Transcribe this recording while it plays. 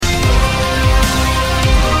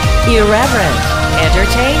Irreverent,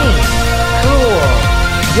 entertaining, cool.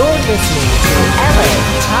 You're listening to LA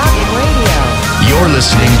Talk Radio. You're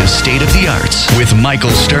listening to State of the Arts with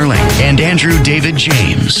Michael Sterling and Andrew David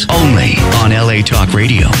James, only on LA Talk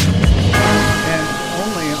Radio. And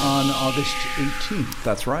only on August 18th.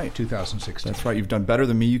 That's right. 2016. That's right. You've done better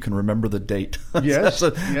than me. You can remember the date. Yes.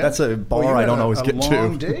 That's a bar I don't always get to. A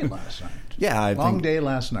long day last night. Yeah, long day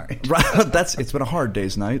last night. Right. It's been a hard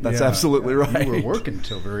day's night. That's absolutely right. You were working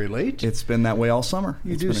till very late. It's been that way all summer.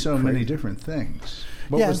 You do so many different things.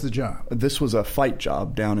 What was the job? This was a fight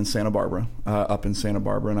job down in Santa Barbara, up in Santa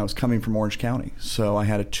Barbara, and I was coming from Orange County. So I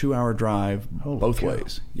had a 2-hour drive both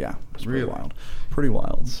ways. Yeah, it was really wild. Pretty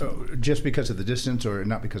wild. So just because of the distance or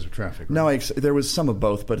not because of traffic? Right? No, there was some of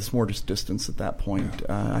both, but it's more just distance at that point.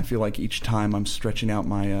 Yeah. I feel like each time I'm stretching out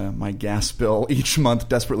my gas bill each month,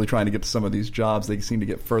 desperately trying to get to some of these jobs. They seem to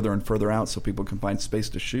get further and further out so people can find space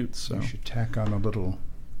to shoot. So you should tack on a little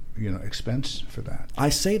expense for that. I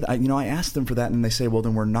say that. I asked them for that, and they say, well,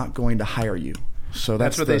 then we're not going to hire you. So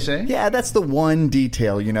that's what they say? Yeah, that's the one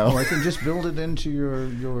detail, Oh, I can just build it into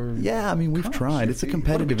your Yeah, I mean, we've tried. It's a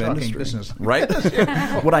competitive industry. Business? Right?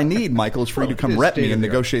 What I need, Michael, is for you to come rep me and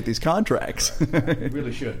negotiate these contracts. You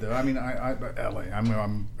really should, though. I mean, LA,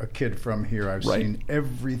 I'm a kid from here. I've seen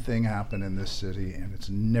everything happen in this city, and it's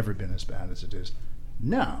never been as bad as it is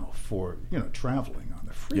now for, traveling on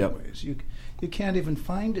the freeways. Yep. You can't even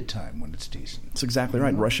find a time when it's decent. That's exactly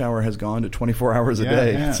right. Rush hour has gone to 24 hours a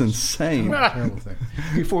day. It's insane. Terrible thing.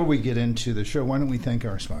 Before we get into the show, why don't we thank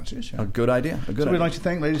our sponsors? A good idea. We'd like to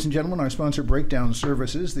thank, ladies and gentlemen, our sponsor, Breakdown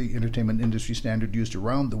Services, the entertainment industry standard used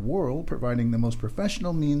around the world, providing the most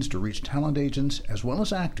professional means to reach talent agents as well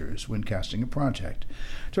as actors when casting a project.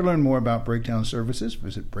 To learn more about Breakdown Services,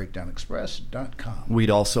 visit breakdownexpress.com.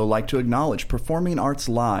 We'd also like to acknowledge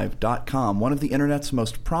performingartslive.com, one of the Internet's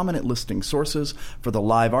most prominent listing sources for the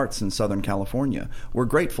live arts in Southern California. We're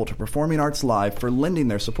grateful to Performing Arts Live for lending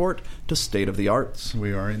their support to State of the Arts.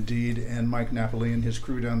 We are indeed, and Mike Napoli and his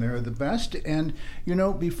crew down there are the best. And,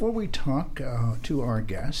 before we talk to our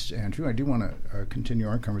guests, Andrew, I do want to continue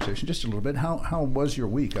our conversation just a little bit. How was your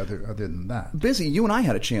week other than that? Busy. You and I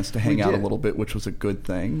had a chance to hang out a little bit, which was a good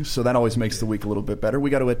thing. So that always makes the week a little bit better. We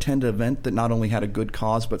got to attend an event that not only had a good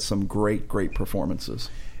cause, but some great performances.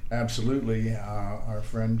 Absolutely. Our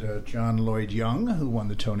friend John Lloyd Young, who won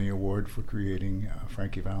the Tony Award for creating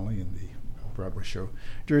Frankie Valli in the Broadway show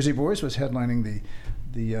Jersey Boys, was headlining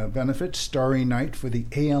the benefit Starry Night for the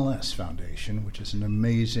ALS Foundation, which is an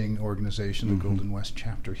amazing organization, the Golden West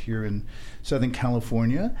chapter here in Southern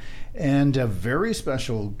California. And a very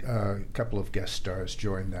special couple of guest stars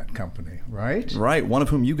joined that company, right? Right, one of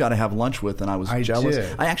whom you got to have lunch with, and I was jealous.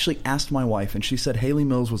 Did. I actually asked my wife, and she said Haley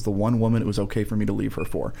Mills was the one woman it was okay for me to leave her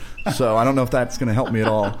for. So I don't know if that's going to help me at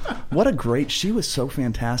all. She was so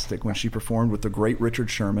fantastic when she performed with the great Richard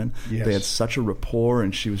Sherman. Yes. They had such a rapport,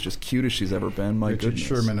 and she was just cute as she's ever been. My Richard goodness.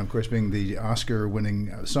 Sherman, of course, being the Oscar-winning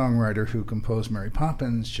songwriter who composed Mary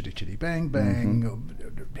Poppins, Chitty Chitty Bang Bang,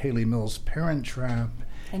 Haley Mills' Parent Trap.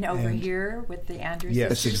 And Over Here with the Andrews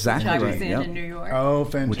Yes, Sisters, exactly which I was right. in New York. Oh,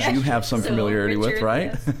 fantastic. Which you have some familiarity with,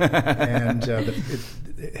 right? And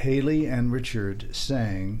Haley and Richard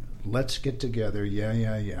sang Let's Get Together, Yeah,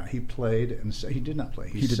 Yeah, Yeah. He played, and he did not play.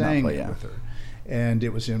 He sang with her. And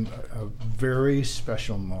it was in a very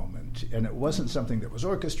special moment. And it wasn't something that was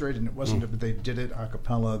orchestrated, and it wasn't, they did it a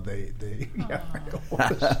cappella. It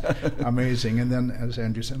was amazing. And then, as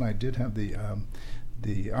Andrew said, I did have the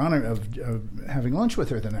honor of having lunch with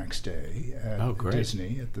her the next day at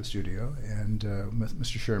Disney at the studio, and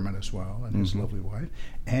Mr. Sherman as well, and his lovely wife.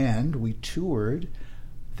 And we toured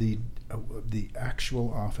the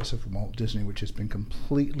actual office of Walt Disney, which has been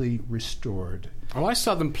completely restored. Oh, I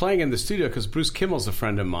saw them playing in the studio because Bruce Kimmel's a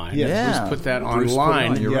friend of mine. Yeah. Bruce put that Bruce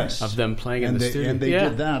online yes. of them playing in the studio. And they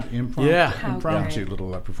did that impromptu great.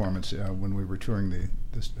 little performance when we were touring the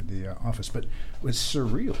office. But it was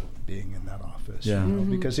surreal being in that office,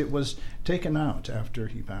 because it was taken out after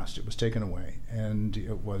he passed. It was taken away, and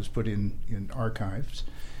it was put in archives,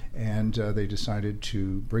 and they decided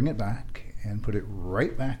to bring it back and put it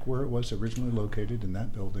right back where it was originally located in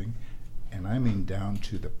that building. And I mean down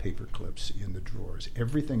to the paper clips in the drawers.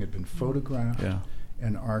 Everything had been photographed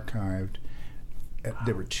and archived.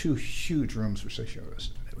 There were 2 huge rooms, which they showed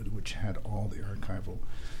us, which had all the archival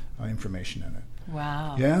information in it.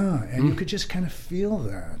 Wow. Yeah, and you could just kind of feel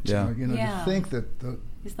that. Yeah. To think that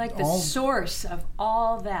it's like the source of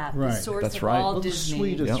all that. Right. The source That's of right. all a Disney.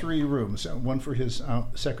 suite of 3 rooms, one for his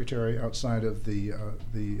secretary outside of the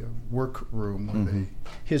work room, where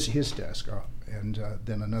his desk, and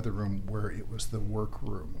then another room where it was the work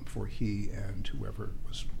room for he and whoever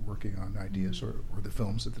was working on ideas or the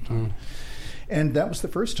films at the time. And that was the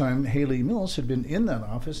first time Hayley Mills had been in that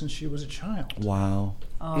office, and she was a child. Wow.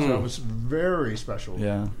 So it was very special.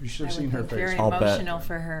 Yeah. You should have seen her face. Very emotional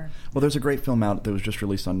for her. Well, there's a great film out that was just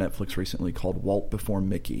released on Netflix recently called Walt Before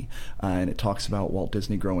Mickey, and it talks about Walt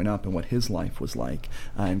Disney growing up and what his life was like,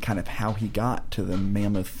 and kind of how he got to the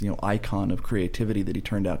mammoth, icon of creativity that he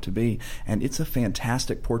turned out to be. And it's a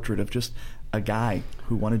fantastic portrait of just a guy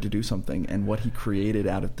who wanted to do something and what he created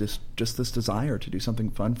out of this desire to do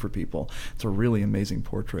something fun for people. It's a really amazing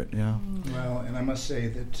portrait. Yeah. Well, and I must say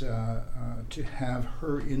that to have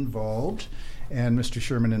her involved and Mr.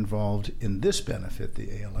 Sherman involved in this benefit,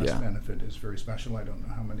 the ALS benefit, is very special. I don't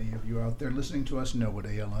know how many of you out there listening to us know what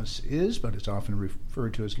ALS is, but it's often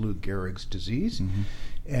referred to as Lou Gehrig's disease.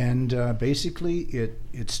 And basically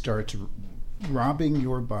it starts robbing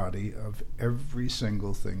your body of every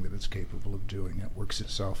single thing that it's capable of doing. It works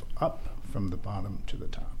itself up from the bottom to the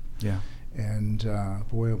top. Yeah. And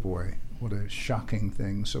boy, oh boy, what a shocking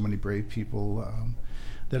thing. So many brave people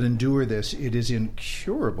that endure this. It is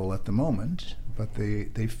incurable at the moment, but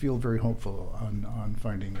they feel very hopeful on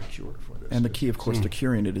finding a cure for this. And the key, of course, to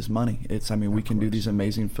curing it is money. We can do these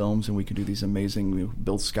amazing films and we can do these we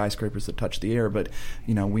build skyscrapers that touch the air, but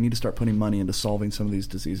we need to start putting money into solving some of these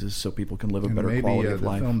diseases so people can live a better quality of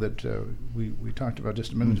life. Maybe the film that we talked about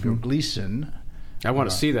just a minute ago, Gleason. I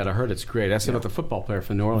want to see that. I heard it's great. That's about the football player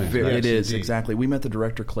from New Orleans. It is, exactly. We met the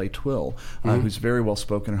director, Clay Twill, who's very well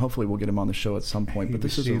spoken, and hopefully we'll get him on the show at some point. But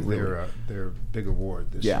this is their big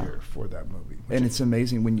award this year for that movie. And it's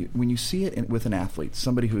amazing when you see it with an athlete,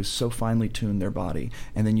 somebody who is so finely tuned their body,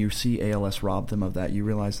 and then you see ALS rob them of that, you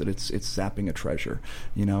realize that it's zapping a treasure.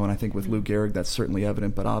 And I think with Lou Gehrig, that's certainly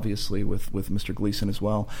evident, but obviously with Mr. Gleason as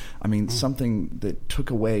well. I mean, something that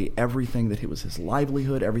took away everything that it was his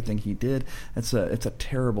livelihood, everything he did. It's a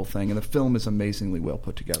terrible thing, and the film is amazingly well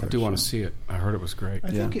put together. I do want to see it. I heard it was great. I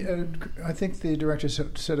think the director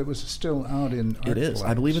said it was still out in ArcLight. It is.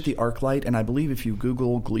 I believe at the ArcLight, and I believe if you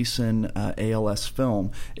Google Gleason ALS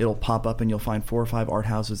film, it'll pop up and you'll find 4 or 5 art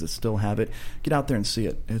houses that still have it. Get out there and see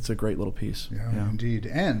it. It's a great little piece. Yeah. Indeed.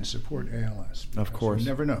 And support ALS. Of course. You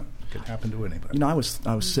never know. It could happen to anybody. I was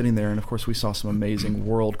sitting there, and of course we saw some amazing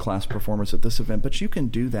world-class performers at this event, but you can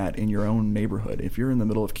do that in your own neighborhood. If you're in the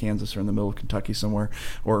middle of Kansas or in the middle of Kentucky somewhere,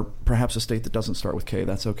 or perhaps a state that doesn't start with K,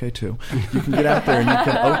 that's okay too. You can get out there and you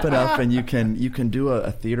can open up and you can do a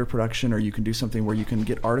theater production, or you can do something where you can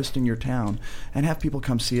get artists in your town and have people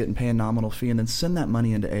come see it and pay a nominal fee and then send that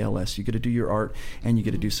money into ALS. You get to do your art and you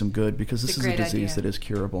get to do some good, because this is a disease that is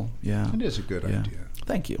curable. Yeah. It is a good idea.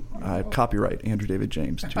 Thank you. Copyright Andrew David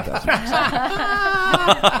James, 2006.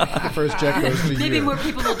 The first check goes to you. Maybe more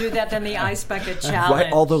people will do that than the Ice Bucket Challenge.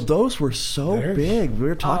 Right, although those were so big. We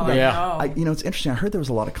were talking about it's interesting. I heard there was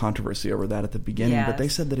a lot of controversy over that at the beginning, but they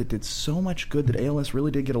said that it did so much good that ALS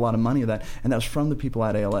really did get a lot of money of that, and that was from the people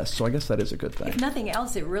at ALS. So I guess that is a good thing. If nothing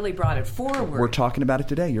else, it really brought it forward. We're talking about it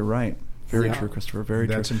today. You're right. Very true, Christopher. Very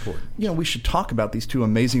true. That's important. We should talk about these two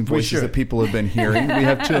amazing voices that people have been hearing. We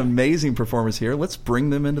have two amazing performers here. Let's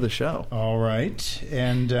bring them into the show. All right.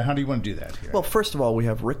 And how do you want to do that here? Well, first of all, we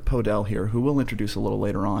have Rick Podell here, who we'll introduce a little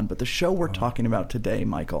later on. But the show we're talking about today,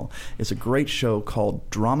 Michael, is a great show called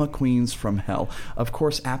Drama Queens from Hell. Of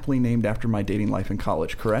course, aptly named after my dating life in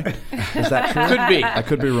college, correct? Is that true? Could be. I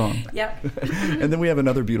could be wrong. Yep. And then we have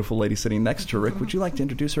another beautiful lady sitting next to Rick. Would you like to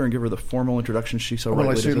introduce her and give her the formal introduction she so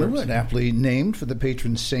rightly deserves? Well, I certainly would. Aptly named for the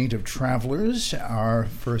patron saint of travelers. Our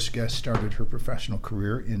first guest started her professional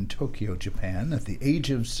career in Tokyo, Japan at the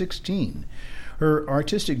age of 16. Her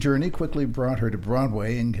artistic journey quickly brought her to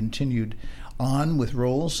Broadway and continued on with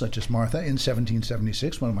roles such as Martha in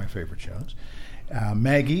 1776, one of my favorite shows,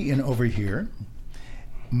 Maggie in Over Here,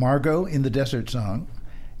 Margot in The Desert Song,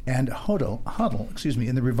 and Huddle,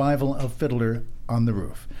 in the revival of Fiddler on the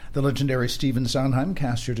Roof. The legendary Stephen Sondheim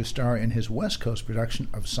cast her to star in his West Coast production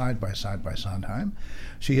of Side by Side by Sondheim.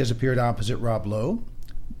 She has appeared opposite Rob Lowe,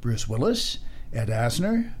 Bruce Willis, Ed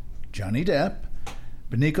Asner, Johnny Depp,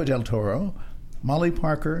 Benicio del Toro, Molly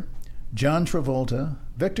Parker, John Travolta,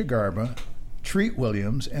 Victor Garba, Treat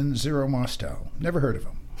Williams, and Zero Mostel. Never heard of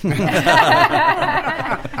him.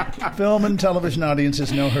 Film and television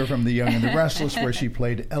audiences know her from The Young and the Restless, where she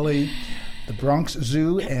played Ellie, The Bronx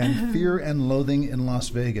Zoo, and Fear and Loathing in Las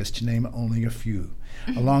Vegas, to name only a few.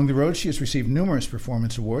 Along the road, she has received numerous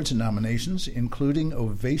performance awards and nominations, including an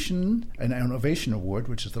Ovation Award,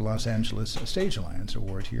 which is the Los Angeles Stage Alliance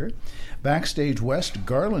Award here, Backstage West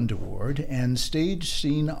Garland Award, and Stage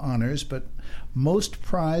Scene Honors, but most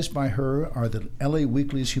prized by her are the LA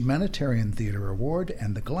Weekly's Humanitarian Theater Award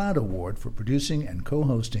and the GLAAD Award for producing and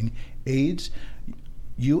co-hosting AIDS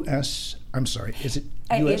US. I'm sorry, is it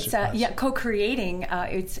US? It's co-creating.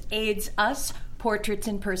 It's AIDS Us Portraits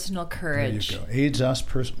and Personal Courage. There you go. AIDS Us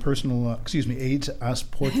AIDS Us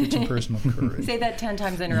Portraits and Personal Courage. Say that 10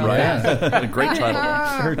 times in a row. Right. Great title.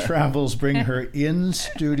 Her travels bring her in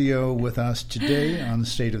studio with us today on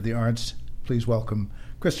State of the Arts. Please welcome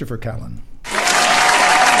Christopher Callan.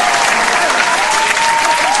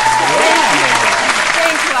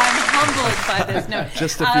 Humbled by this. No.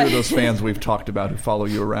 Just a few of those fans we've talked about who follow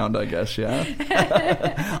you around, I guess, yeah?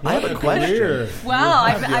 I have a question. Wow,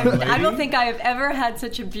 I don't think I have ever had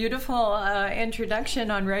such a beautiful introduction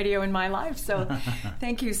on radio in my life, so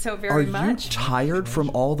thank you so very much. Are you tired from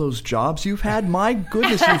all those jobs you've had? My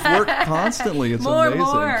goodness, you've worked constily. It's amazing.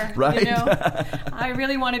 More, right? You know? I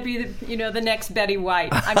really want to be the next Betty White.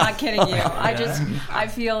 I'm not kidding you. I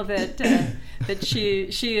feel that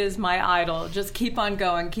she is my idol. Just keep on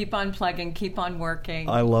going, keep on plugging, keep on working.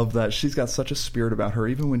 I love that. She's got such a spirit about her.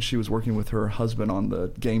 Even when she was working with her husband on the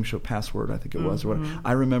game show Password, I think it was. Mm-hmm.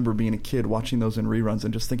 I remember being a kid watching those in reruns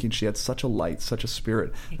and just thinking she had such a light, such a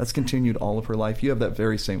spirit. Exactly. That's continued all of her life. You have that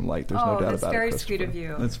very same light. There's no doubt about it. That's very sweet of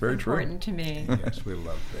you. That's very important true. to me. Yes, we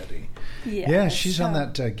love Betty. Yes. Yeah, she's on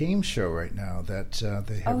that game show right now that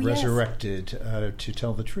they have resurrected to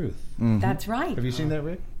tell the truth. Mm-hmm. That's right. Have you seen that,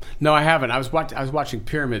 Rick? No, I haven't. I was watching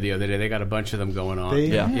Pyramid the other day. They got a bunch of them going on.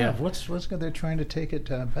 Yeah. What's they're trying to take it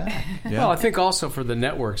back? Yeah. Well, I think also for the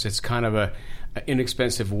networks, it's kind of an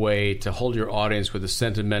inexpensive way to hold your audience with a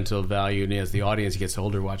sentimental value. And as the audience gets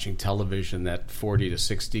older watching television, that 40 to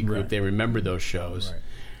 60 group, they remember those shows. Right.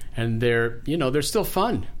 And they're still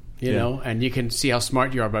fun. You know, and you can see how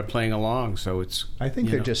smart you are by playing along. So I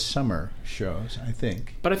think they're just summer shows, I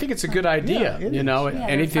think. But I think it's a good idea.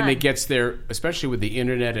 Anything that gets there, especially with the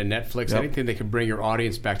internet and Netflix, anything that can bring your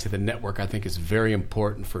audience back to the network, I think is very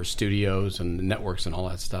important for studios and the networks and all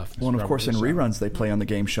that stuff. Well, and of course, in reruns, they play on the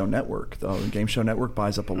Game Show Network. The Game Show Network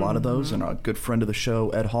buys up a lot of those, and a good friend of the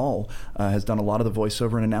show, Ed Hall, has done a lot of the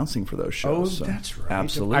voiceover and announcing for those shows. Oh, that's right.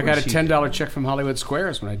 Absolutely. I got a $10 check from Hollywood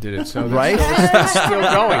Squares when I did it, so right? It's still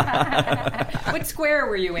going. What square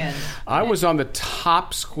were you in? I was on the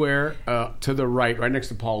top square to the right next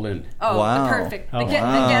to Paul Lynde. Oh, wow. Perfect. The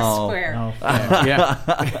guest square. Oh, yeah.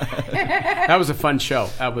 That was a fun show.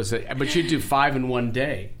 But you do 5 in one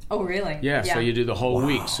day. Oh, really? Yeah, so you do the whole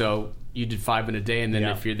week. So you did 5 in a day, and then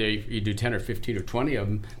if you're there, you do 10 or 15 or 20 of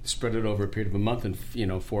them, spread it over a period of a month and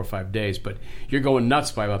 4 or 5 days. But you're going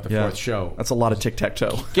nuts by about the fourth show. That's a lot of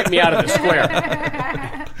tic-tac-toe. Get me out of the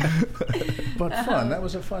square. But fun. That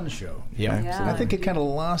was a fun show. Yeah. I think it kind of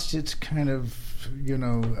lost its kind of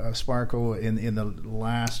sparkle in the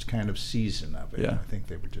last kind of season of it. Yeah. I think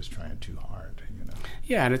they were just trying too hard.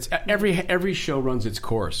 Yeah, and it's every show runs its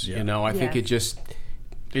course. Yeah. I think it just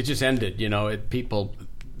ended.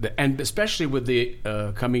 And especially with the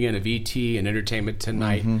coming in of E.T. and Entertainment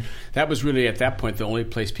Tonight, that was really at that point the only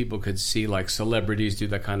place people could see like celebrities do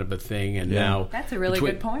that kind of a thing. And now that's a really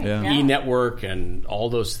good point. E-Network and all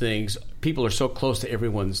those things, people are so close to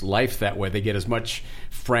everyone's life that way. They get as much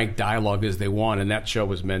frank dialogue as they want, and that show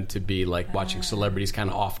was meant to be like watching celebrities kind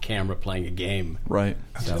of off camera playing a game. Right.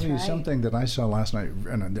 I'll tell you something that I saw last night,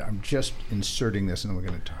 and I'm just inserting this, and then we're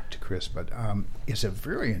going to talk to Chris, but it's a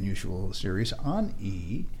very unusual series on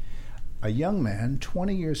E! A young man,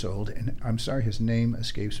 20 years old, and I'm sorry his name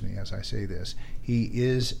escapes me as I say this. He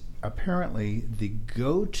is apparently the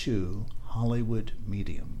go-to Hollywood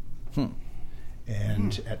medium.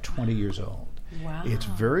 And at 20 years old. Wow. It's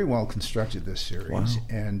very well constructed, this series,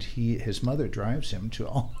 and his mother drives him to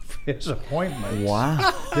all of his appointments.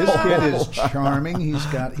 Wow. This kid is charming.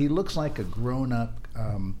 He looks like a grown-up...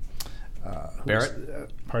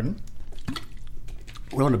 Barrett? Pardon?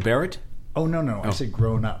 Rona Barrett? Oh, no. I said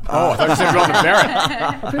grown up. Oh, I thought you said Rona Barrett.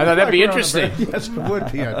 I thought that'd be interesting. Yes, it would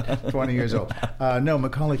be at 20 years old. No,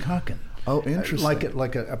 Macaulay Culkin. Oh, interesting.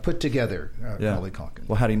 Like a put-together Macaulay Culkin.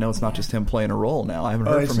 Well, how do you know it's not just him playing a role now? I haven't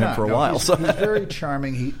heard from him for a while. He's very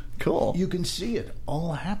charming. Cool. You can see it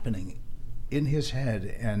all happening in his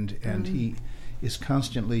head, and he is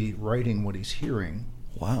constantly writing what he's hearing.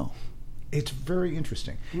 Wow. It's very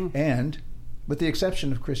interesting. And with the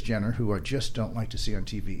exception of Kris Jenner, who I just don't like to see on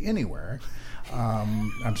TV anywhere.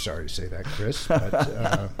 I'm sorry to say that, Chris,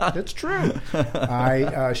 but it's true.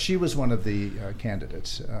 She was one of the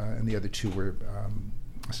candidates, and the other two were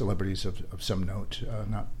celebrities of some note,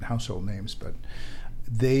 not household names, but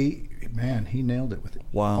he nailed it with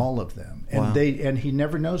all of them. And and he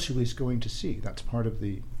never knows who he's going to see. That's part of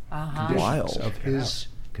the conditions of his.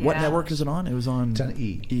 What network is it on? It was on... It's on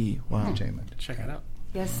E. E, wow. Entertainment. Check it out.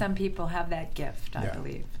 Yes, some people have that gift, I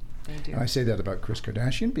believe. They do. And I say that about Kris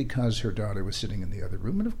Kardashian because her daughter was sitting in the other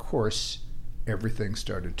room, and of course, everything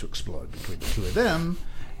started to explode between the two of them.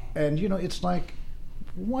 And, it's like,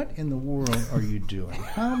 what in the world are you doing?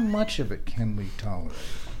 How much of it can we tolerate?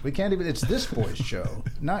 We can't even... It's this boy's show,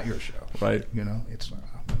 not your show. Right. It's...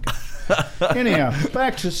 Anyhow,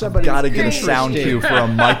 back to somebody. Got to get a sound cue for a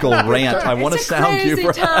Michael rant. I want a sound cue for.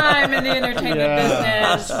 It's a crazy time in the entertainment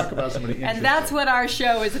business. Talk about somebody interesting. And that's what our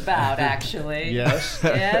show is about, actually. Yes.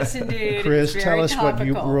 Yes, indeed. Chris, it's tell us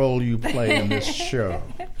topical. what role you play in this show,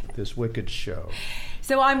 this wicked show.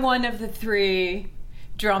 So I'm one of the 3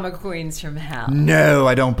 drama queens from hell. No,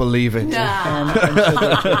 I don't believe it. Nah. And so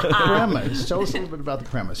the premise. Tell us a little bit about the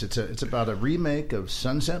premise. It's about a remake of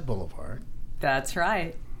Sunset Boulevard. That's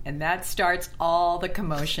right. And that starts all the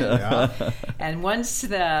commotion. And once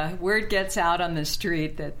the word gets out on the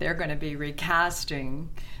street that they're going to be recasting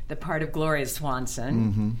the part of Gloria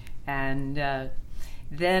Swanson, and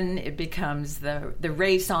then it becomes the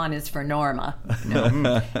race on is for Norma.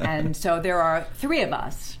 And so there are 3 of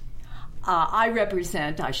us. I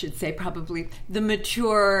represent, I should say, probably the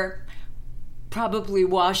mature, probably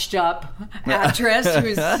washed up actress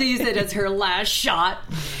who sees it as her last shot,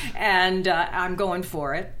 and I'm going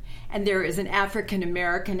for it. And there is an African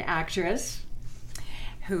American actress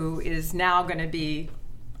who is now going to be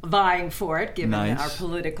vying for it, given our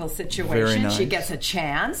political situation. Very nice. She gets a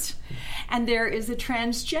chance. And there is a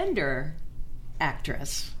transgender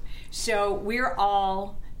actress. So we're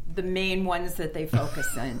all the main ones that they focus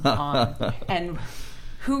on. And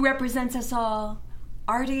who represents us all?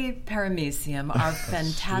 Artie Paramecium, our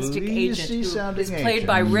fantastic agent, who is played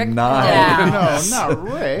by Rick Nice. No, not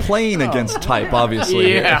Rick. Playing against type,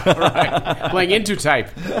 obviously. Yeah, right. Playing into type.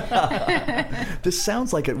 This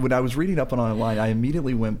sounds like it. When I was reading up on online, I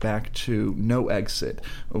immediately went back to No Exit,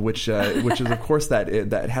 which is, of course, that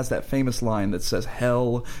has that famous line that says,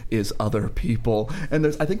 "Hell is other people." And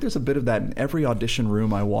I think there's a bit of that in every audition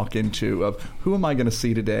room I walk into of who am I going to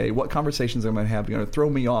see today? What conversations am I going to throw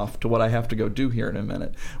me off to what I have to go do here in a minute?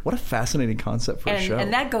 What a fascinating concept for a show.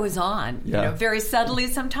 And that goes on, very subtly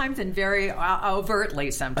sometimes and very overtly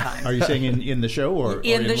sometimes. Are you saying in the show or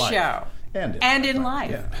in the life? show? And in life.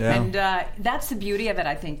 Yeah. And that's the beauty of it,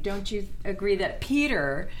 I think. Don't you agree that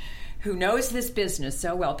Peter, who knows this business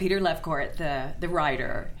so well, Peter Lefcourt, the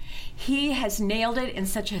writer, he has nailed it in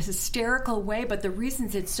such a hysterical way, but the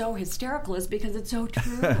reasons it's so hysterical is because it's so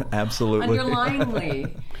true. Absolutely.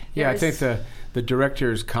 Underlyingly. Yeah, I think the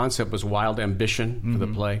director's concept was wild ambition for the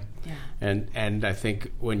play. Yeah. And I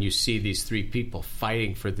think when you see these 3 people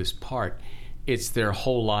fighting for this part, it's their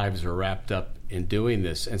whole lives are wrapped up in doing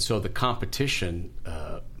this. And so the competition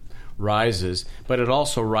rises, but it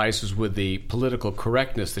also rises with the political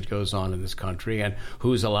correctness that goes on in this country and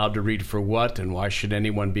who's allowed to read for what and why should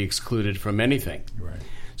anyone be excluded from anything. Right.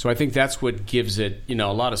 So I think that's what gives it, a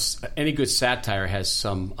lot of, any good satire has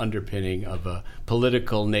some underpinning of a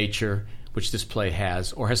political nature, which this play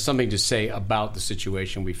has, or has something to say about the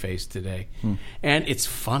situation we face today. And it's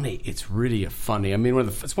funny. It's really funny. I mean,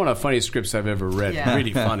 it's one of the funniest scripts I've ever read. Yeah.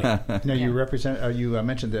 Really funny. Now, you represent, you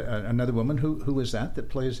mentioned another woman. Who is that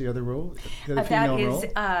plays the other role? The other female role?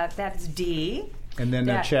 That's Dee. And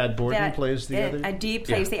then Chad Borden plays the other? Dee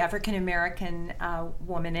plays the African-American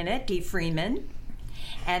woman in it, Dee Freeman.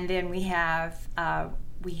 And then we have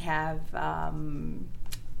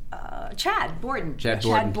Chad Borden.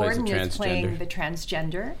 Chad Borden is playing the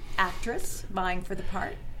transgender actress vying for the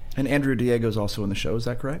part. And Andrew Diego's also in the show, is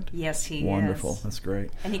that correct? Yes, he Wonderful. is. That's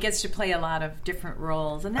great. And he gets to play a lot of different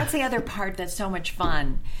roles. And that's the other part that's so much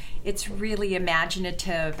fun. It's really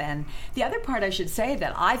imaginative. And the other part, I should say,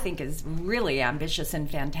 that I think is really ambitious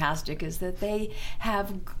and fantastic is that they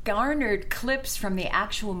have garnered clips from the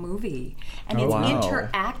actual movie. And it's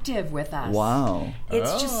interactive with us. Wow.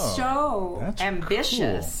 It's just so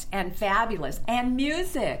ambitious cool. and fabulous. And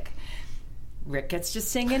music. Rick gets to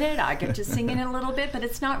sing in it. I get to sing in it a little bit, but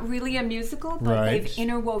it's not really a musical. But they've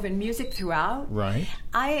interwoven music throughout. Right.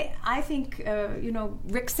 I think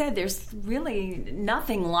Rick said there's really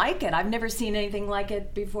nothing like it. I've never seen anything like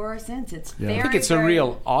it before or since. It's very, I think it's a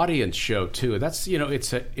real audience show too. That's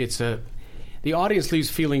the audience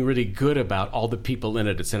leaves feeling really good about all the people in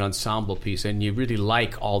it. It's an ensemble piece, and you really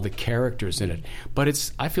like all the characters in it.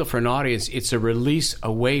 But I feel for an audience, it's a release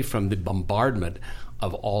away from the bombardment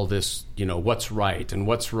of all this, what's right and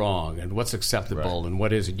what's wrong and what's acceptable and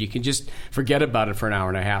what isn't. You can just forget about it for an hour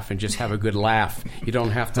and a half and just have a good laugh. You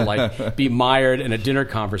don't have to be mired in a dinner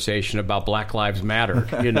conversation about Black Lives Matter,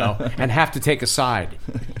 and have to take a side.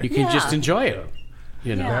 You can just enjoy it.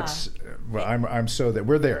 That's I'm so that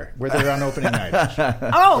we're there on opening night.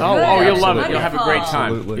 Oh, you'll love it. You'll have a great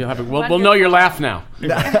time. Absolutely. We'll know your laugh now.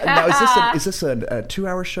 Now, is this a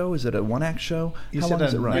 2-hour show? Is it a 1-act show? How long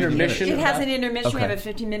does it run? Intermission? It has an intermission. Okay. We have a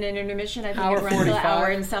 15-minute intermission. I think Hour it runs 45. an hour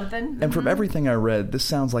and something. And from everything I read, this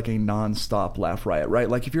sounds like a non-stop laugh riot, right?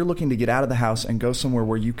 Like if you're looking to get out of the house and go somewhere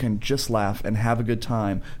where you can just laugh and have a good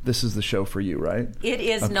time, this is the show for you, right? It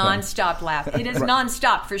is non-stop laugh. It is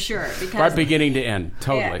non-stop for sure. Because Right beginning to end,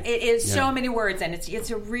 totally. It is so many words, and it's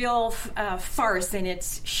a real farce in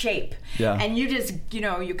its shape. Yeah. And you just,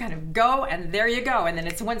 you kind of go, and there you go, and then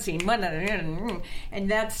it's one scene, and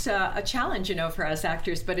that's a challenge, for us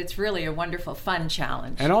actors, but it's really a wonderful, fun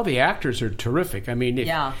challenge. And all the actors are terrific. I mean,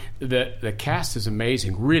 the cast is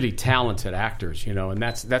amazing, really talented actors, and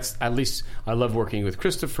that's at least I love working with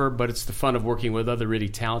Christopher, but it's the fun of working with other really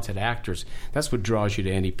talented actors. That's what draws you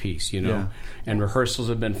to any piece, Yeah. And rehearsals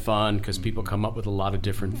have been fun because people come up with a lot of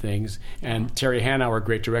different things. And Terry Hanauer, a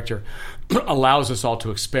great director, allows us all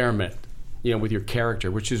to experiment, with your character,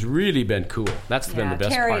 which has really been cool. That's been the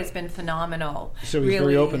best Terry part. has been phenomenal. So he's really,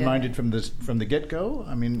 very open-minded from the get-go.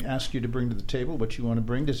 I mean, ask you to bring to the table what you want to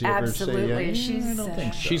bring. Does he ever say, I don't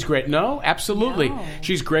think so? She's great. No, absolutely. No.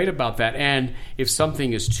 She's great about that. And if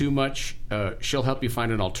something is too much, she'll help you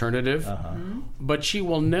find an alternative. But she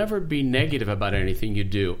will never be negative about anything you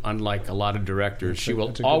do, unlike a lot of directors. She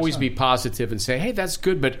will always be positive and say, hey, that's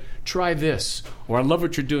good, but try this. Or I love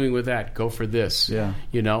what you're doing with that. Go for this. Yeah.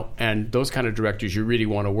 And those kind of directors you really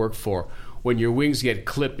want to work for. When your wings get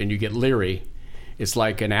clipped and you get leery, it's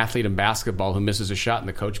like an athlete in basketball who misses a shot and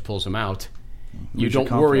the coach pulls him out. You Lose your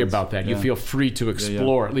don't worry confidence. about that. Yeah. You feel free to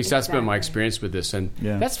explore. At least that's been my Exactly. experience with this. And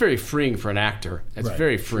Yeah. that's very freeing for an actor. That's Right.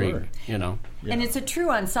 very freeing, Sure. And it's a true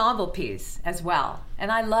ensemble piece as well.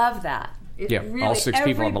 And I love that. All 6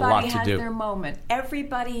 people have a lot to do. Everybody has their moment.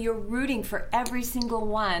 Everybody, you're rooting for every single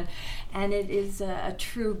one. And it is a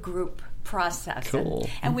true group process. Cool.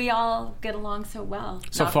 And we all get along so well.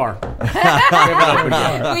 So Not- far.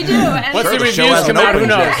 We do. And Once the The show reviews come hasn't out, who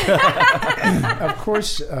opened knows? Of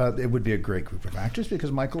course, it would be a great group of actors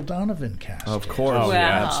because Michael Donovan cast Of it. course. Oh,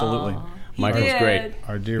 yeah. Absolutely. He Michael's did. great.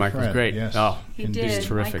 Our dear Michael's friend, great. yes. Oh, He Indeed. did. he's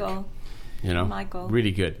terrific. Michael. Michael. Really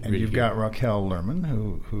good. And really you've good. got Raquel Lerman,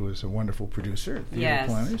 who is a wonderful producer at Theater Yes.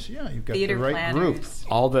 Planners. Yeah, you've got Theater the right planners. group.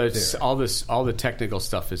 all the technical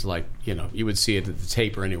stuff is like, you would see it at the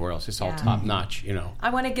tape or anywhere else. It's all Yeah. top notch, I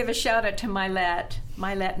want to give a shout out to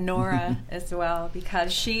Mylette Nora as well,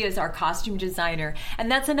 because she is our costume designer. And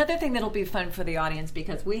that's another thing that'll be fun for the audience,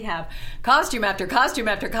 because we have costume after costume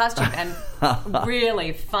after costume and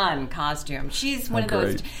really fun costume. She's one of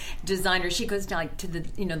those Great. designers. She goes down to the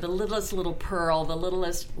the littlest little pearl, the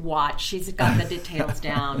littlest watch. She's got the details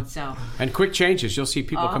down. So And quick changes. You'll see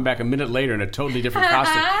people come back a minute later in a totally different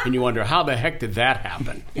costume, and you wonder, how the heck did that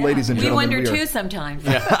happen? Ladies and we gentlemen, wonder we are- too sometimes.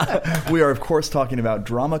 We are, of course, talking about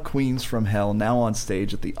Drama Queens from Hell, now on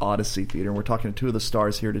stage at the Odyssey Theater. And we're talking to 2 of the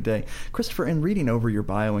stars here today. Christopher, in reading over your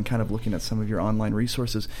bio and kind of looking at some of your online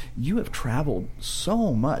resources, you have traveled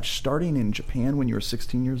so much, starting in Japan when you were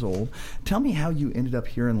 16 years old. Tell me how you ended up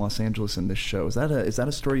here in Los Angeles in this show. Is that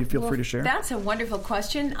a story you feel free to share? That's a wonderful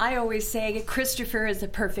question. I always say Christopher is a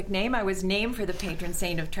perfect name. I was named for the patron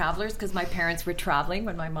saint of travelers because my parents were traveling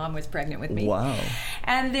when my mom was pregnant with me. Wow.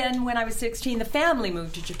 And then when I was 16, the family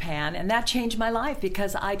moved to Japan, and that changed my life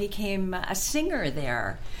because I became a singer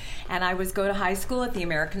there. And I would go to high school at the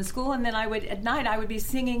American school, and then at night I would be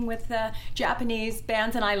singing with Japanese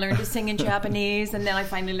bands, and I learned to sing in Japanese, and then I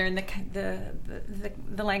finally learned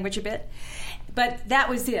the language a bit. But that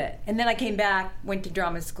was it. And then I came back, went to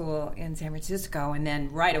drama school in San Francisco, and then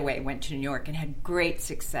right away went to New York and had great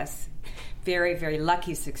success. Very, very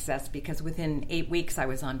lucky success, because within 8 weeks I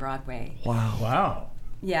was on Broadway. Wow.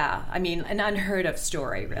 Yeah, I mean, an unheard of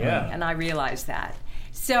story, really. Yeah. And I realized that.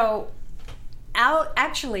 So,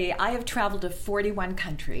 actually, I have traveled to 41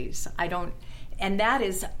 countries. And that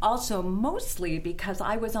is also mostly because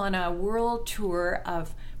I was on a world tour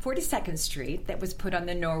of 42nd Street that was put on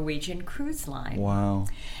the Norwegian Cruise Line. Wow.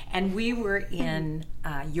 And we were in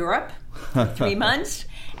Europe for 3 months.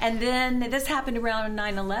 And then this happened around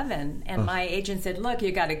 9/11. And my agent said, look,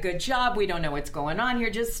 you got a good job. We don't know what's going on here.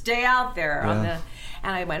 Just stay out there. Yeah.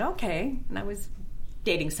 And I went, okay. And I was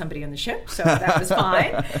dating somebody on the ship, so that was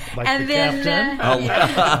fine. Like and the then captain?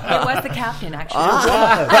 it was the captain, actually.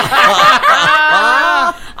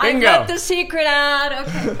 I let the secret out.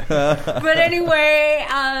 Okay. But anyway,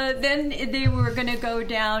 then they were going to go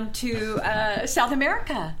down to South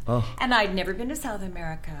America. Oh. And I'd never been to South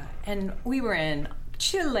America. And we were in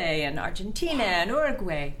Chile and Argentina and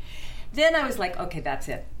Uruguay. Then I was like, okay, that's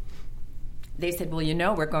it. They said,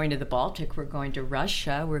 well, we're going to the Baltic, we're going to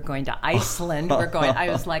Russia, we're going to Iceland, I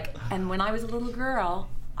was like, and when I was a little girl,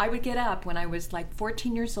 I would get up when I was like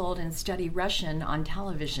 14 years old and study Russian on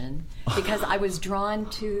television because I was drawn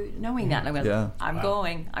to knowing that. And I went, I'm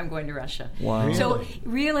going to Russia. Wow. Really? So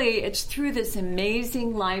really, it's through this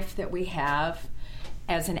amazing life that we have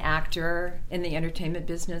as an actor in the entertainment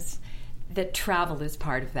business that travel is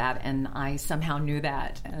part of that, and I somehow knew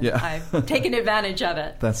that. And I've taken advantage of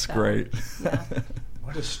it. That's great. Yeah.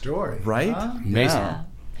 What a story. Right? Huh? Amazing.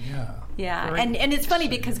 Yeah. And it's funny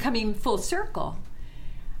because coming full circle,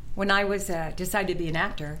 when I was decided to be an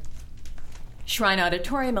actor, Shrine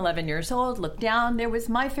Auditorium, 11 years old, looked down, there was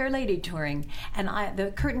My Fair Lady touring, and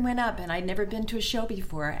the curtain went up, and I'd never been to a show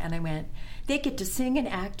before, and I went, they get to sing and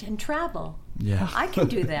act and travel. Yeah. I can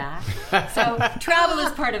do that. So travel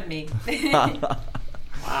is part of me.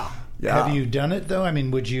 Wow. Yeah. Have you done it, though? I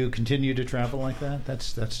mean, would you continue to travel like that?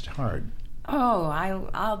 That's hard. Oh,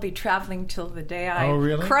 I'll be traveling till the day I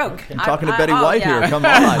really? croak. Okay. I'm talking to Betty White here. Come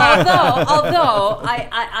on. although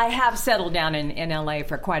I have settled down in LA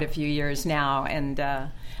for quite a few years now, and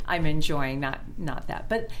I'm enjoying not that.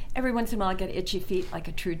 But every once in a while I get itchy feet like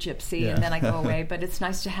a true gypsy, and then I go away. But it's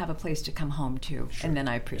nice to have a place to come home to, and then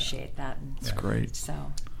I appreciate that. It's great.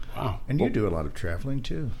 So. Wow. And you do a lot of traveling,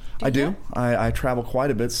 too. I do. I travel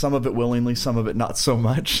quite a bit, some of it willingly, some of it not so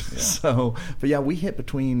much. Yeah. So, but yeah, we hit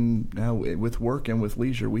between, with work and with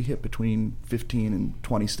leisure, we hit between 15 and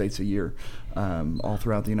 20 states a year, all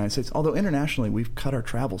throughout the United States. Although internationally, we've cut our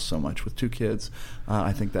travel so much with 2 kids.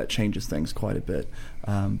 I think that changes things quite a bit.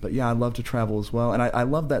 But yeah, I love to travel as well. And I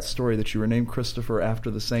love that story that you were named Christopher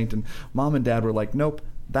after the saint, and Mom and Dad were like, nope.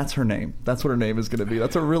 That's her name. That's what her name is going to be.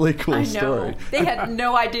 That's a really cool story. They had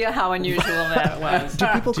no idea how unusual that was. Do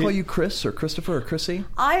people call you Chris or Christopher or Chrissy?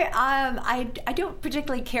 I don't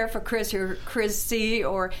particularly care for Chris or Chrissy,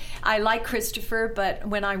 or I like Christopher, but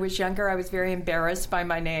when I was younger, I was very embarrassed by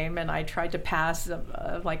my name, and I tried to pass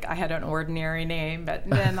like I had an ordinary name. But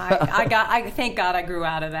then I thank God I grew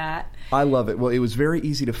out of that. I love it. Well, it was very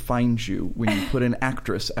easy to find you when you put in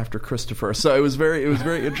actress after Christopher. So it was very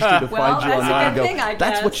interesting to find you online and go,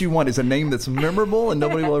 that's what you want, is a name that's memorable, and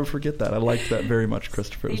nobody will ever forget that. I liked that very much,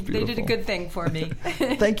 Christopher. It was beautiful. They did a good thing for me.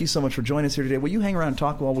 Thank you so much for joining us here today. Will you hang around and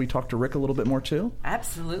talk while we talk to Rick a little bit more, too?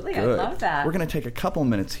 Absolutely. Good. I love that. We're going to take a couple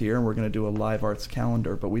minutes here, and we're going to do a live arts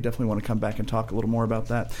calendar, but we definitely want to come back and talk a little more about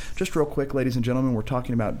that. Just real quick, ladies and gentlemen, we're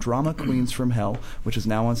talking about Drama Queens from Hell, which is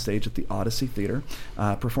now on stage at the Odyssey Theater.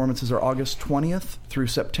 Performances are August 20th through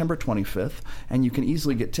September 25th, and you can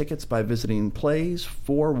easily get tickets by visiting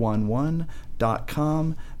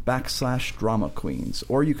plays411.com/Drama Queens,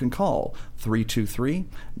 or you can call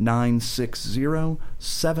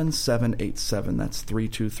 323-960-7787. That's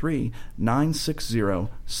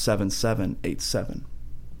 323-960-7787.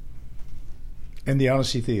 And the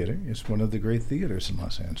Odyssey Theater is one of the great theaters in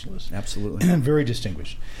Los Angeles. Absolutely. Very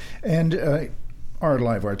distinguished. And our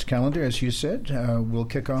live arts calendar, as you said, will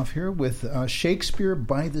kick off here with Shakespeare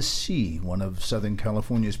by the Sea. One of Southern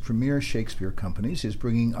California's premier Shakespeare companies is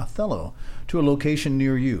bringing Othello to a location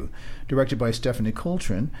near you. Directed by Stephanie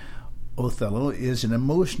Coltrane, Othello is an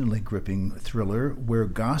emotionally gripping thriller where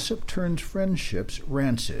gossip turns friendships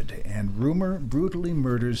rancid and rumor brutally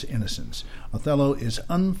murders innocence. Othello is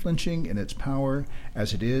unflinching in its power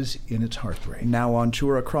as it is in its heartbreak. Now on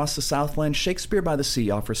tour across the Southland, Shakespeare by the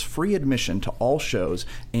Sea offers free admission to all shows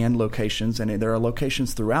and locations, and there are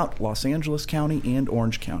locations throughout Los Angeles County and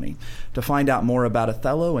Orange County. To find out more about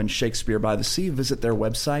Othello and Shakespeare by the Sea, visit their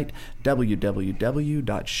website,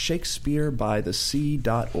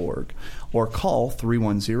 www.shakespearebythesea.org, or call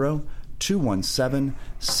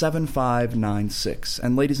 310-217-7596.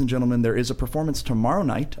 And ladies and gentlemen, there is a performance tomorrow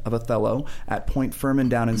night of Othello at Point Fermin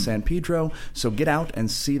down in San Pedro, so get out and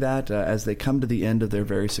see that as they come to the end of their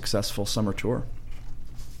very successful summer tour.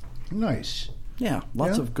 Nice. Yeah,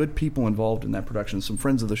 lots of good people involved in that production. Some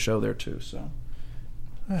friends of the show there, too. So,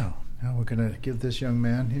 well, now we're going to give this young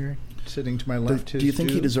man here, sitting to my left, do you think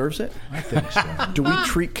he deserves it? I think so. Do we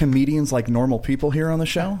treat comedians like normal people here on the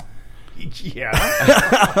show?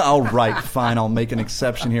 Yeah. All right, fine. I'll make an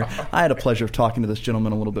exception here. I had a pleasure of talking to this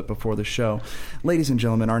gentleman a little bit before the show. Ladies and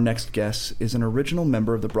gentlemen, our next guest is an original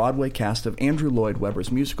member of the Broadway cast of Andrew Lloyd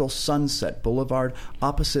Webber's musical Sunset Boulevard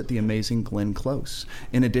opposite the amazing Glenn Close.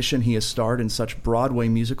 In addition, he has starred in such Broadway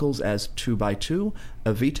musicals as 2x2,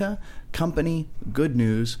 Evita, Company, Good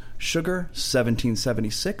News, Sugar,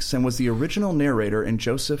 1776, and was the original narrator in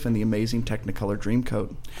Joseph and the Amazing Technicolor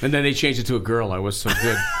Dreamcoat. And then they changed it to a girl. I was so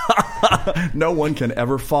good. No one can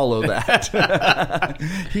ever follow that.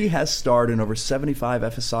 He has starred in over 75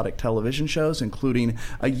 episodic television shows, including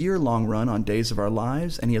a year-long run on Days of Our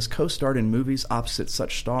Lives, and he has co-starred in movies opposite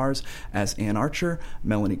such stars as Ann Archer,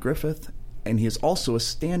 Melanie Griffith, and he is also a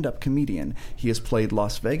stand-up comedian. He has played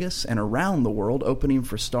Las Vegas and around the world, opening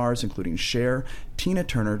for stars including Cher, Tina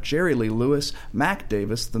Turner, Jerry Lee Lewis, Mac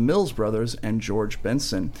Davis, the Mills Brothers, and George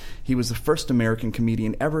Benson. He was the first American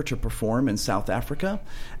comedian ever to perform in South Africa.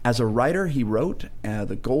 As a writer, he wrote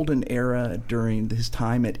the golden era during his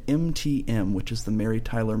time at MTM, which is the Mary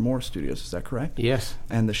Tyler Moore Studios. Is that correct? Yes.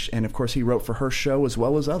 And of course, he wrote for her show as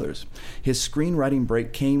well as others. His screenwriting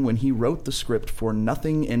break came when he wrote the script for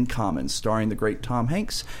Nothing in Common, starring the great Tom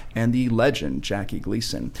Hanks and the legend Jackie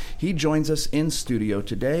Gleason. He joins us in studio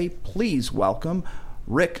today. Please welcome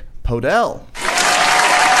Rick Podell.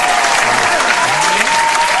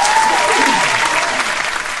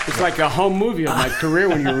 It's like a home movie of my career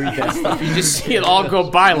when you read that stuff. You just see it all go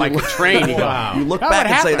by like a train. You go, wow. You look back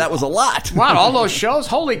and say that was a lot. Wow, all those shows?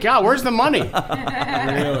 Holy cow, where's the money?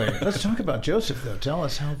 Really? Let's talk about Joseph, though. Tell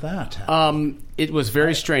us how that happened. It was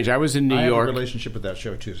very strange. I was in New York. I have a relationship with that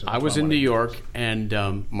show, too. So I was in New York,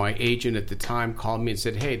 and my agent at the time called me and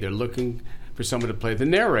said, hey, they're looking for someone to play the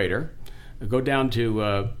narrator. Go down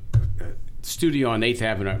to studio on 8th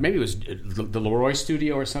Avenue. Maybe it was the Leroy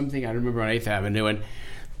Studio or something. I remember on 8th Avenue. And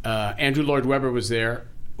Andrew Lloyd Webber was there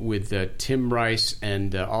with Tim Rice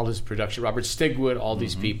and all his production, Robert Stigwood, all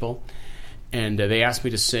these people. And they asked me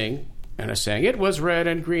to sing. And I sang, it was red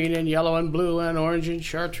and green and yellow and blue and orange and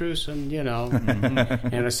chartreuse and, you know.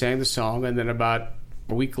 And I sang the song. And then about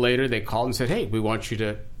a week later, they called and said, hey, we want you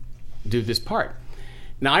to do this part.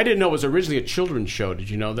 Now, I didn't know it was originally a children's show. Did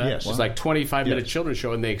you know that? Yes. It was like 25-minute children's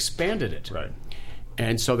show, and they expanded it. Right.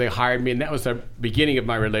 And so they hired me, and that was the beginning of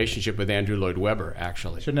my relationship with Andrew Lloyd Webber,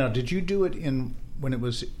 actually. So now, did you do it when it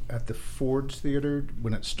was at the Ford's Theater,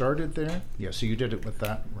 when it started there? Yeah, so you did it with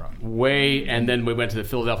that run. And then we went to the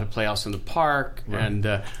Philadelphia Playhouse in the Park, right. And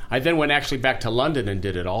I then went actually back to London and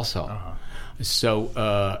did it also. Uh-huh.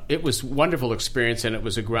 So it was a wonderful experience, and it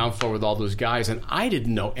was a ground floor with all those guys, and I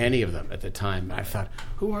didn't know any of them at the time. I thought,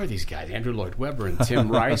 who are these guys? Andrew Lloyd Webber and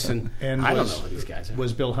Tim Rice, and I don't know who these guys are.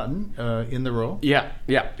 Was Bill Hutton in the role? Yeah.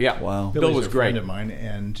 Wow. Bill was great. Friend of mine,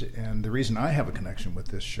 and the reason I have a connection with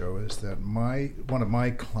this show is that one of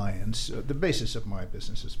my clients, the basis of my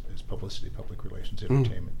business is publicity, public relations,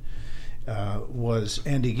 entertainment, was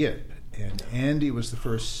Andy Gibb. And Andy was the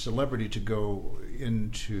first celebrity to go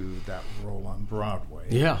into that role on Broadway.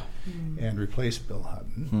 Yeah. And replace Bill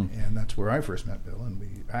Hutton. And that's where I first met Bill. And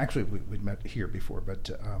we'd met here before, but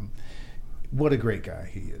what a great guy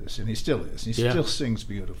he is. And he still is. He still sings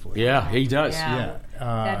beautifully. Yeah, he does. Yeah.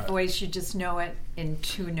 That voice, you just know it in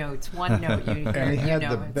two notes. One note, you know. And he had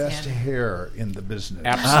the best hair in the business.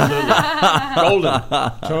 Absolutely.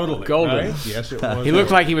 Golden. Totally. Golden. Right? Yes, it was. He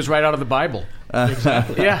looked like he was right out of the Bible.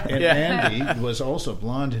 Exactly. Yeah. And Andy was also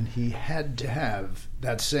blonde, and he had to have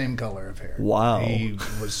that same color of hair. Wow. He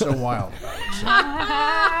was so wild about it. So.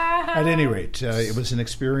 At any rate, it was an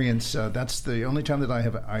experience. That's the only time that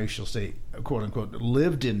I shall say, quote unquote,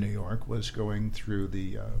 lived in New York, was going through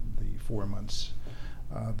the 4 months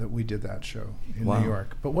that we did that show in New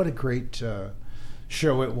York. But what a great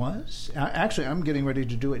show it was. Actually, I'm getting ready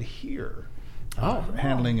to do it here.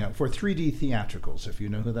 Handling for 3D Theatricals, if you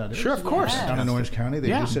know who that is. Sure, of course. Down in Orange County. They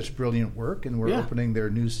do such brilliant work, and we're opening their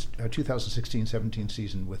new 2016-17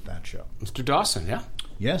 season with that show. Mr. Dawson, yeah?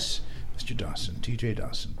 Yes, Mr. Dawson, TJ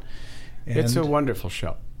Dawson. And it's a wonderful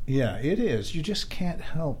show. Yeah, it is. You just can't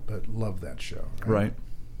help but love that show. Right.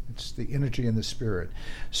 It's the energy and the spirit.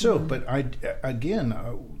 So, but I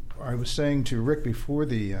was saying to Rick before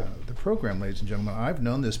the program, ladies and gentlemen, I've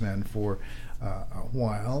known this man for a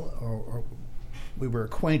while, or we were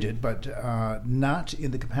acquainted, but not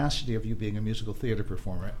in the capacity of you being a musical theater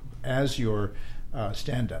performer, as your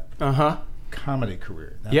stand-up comedy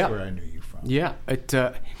career. That's where I knew you from. Yeah,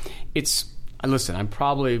 it's. Listen, I'm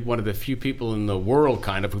probably one of the few people in the world,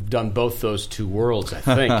 kind of, who've done both those two worlds, I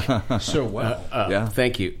think. So well.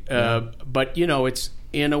 Thank you. But, you know, it's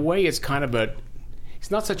in a way, it's kind of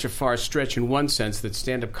it's not such a far stretch in one sense that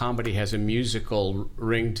stand-up comedy has a musical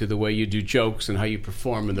ring to the way you do jokes and how you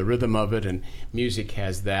perform and the rhythm of it, and music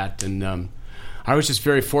has that. And I was just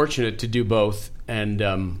very fortunate to do both. And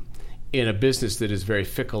in a business that is very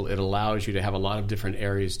fickle, it allows you to have a lot of different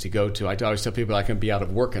areas to go to. I always tell people I can be out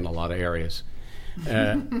of work in a lot of areas.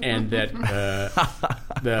 And that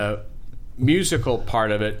the musical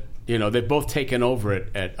part of it You know, they've both taken over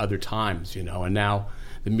it at other times, you know, and now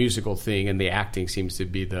the musical thing and the acting seems to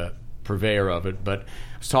be the purveyor of it. But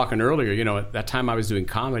I was talking earlier, you know, at that time I was doing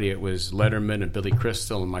comedy, it was Letterman and Billy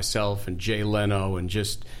Crystal and myself and Jay Leno and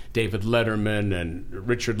just David Letterman and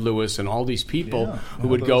Richard Lewis and all these people who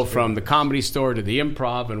would go from the Comedy Store to the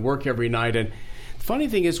Improv and work every night. And the funny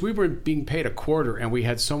thing is we were being paid a quarter, and we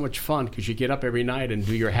had so much fun because you get up every night and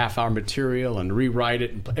do your half-hour material and rewrite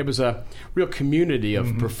it. It was a real community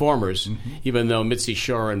of performers, even though Mitzi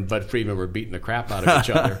Shore and Bud Friedman were beating the crap out of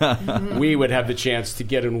each other. We would have the chance to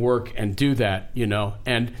get in work and do that, you know.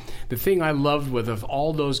 And the thing I loved with of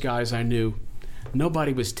all those guys I knew,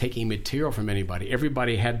 nobody was taking material from anybody.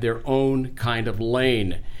 Everybody had their own kind of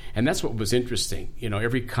lane. And that's what was interesting. You know,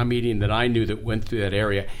 every comedian that I knew that went through that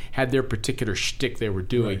area had their particular shtick they were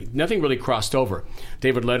doing. Right. Nothing really crossed over.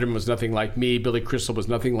 David Letterman was nothing like me. Billy Crystal was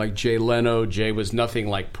nothing like Jay Leno. Jay was nothing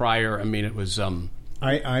like Pryor. I mean, it was...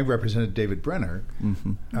 I represented David Brenner,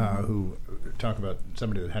 who talk about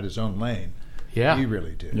somebody that had his own lane. Yeah. He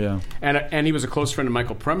really did. Yeah. And he was a close friend of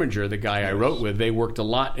Michael Preminger, the guy I wrote with. They worked a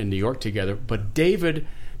lot in New York together. But David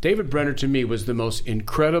Brenner, to me, was the most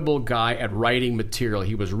incredible guy at writing material.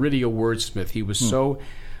 He was really a wordsmith. He was so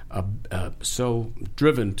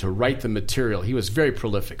driven to write the material. He was very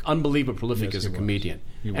prolific, unbelievably prolific as a comedian.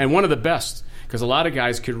 And one of the best, because a lot of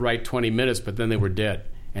guys could write 20 minutes, but then they were dead.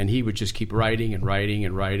 And he would just keep writing and writing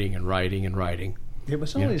and writing and writing and writing. It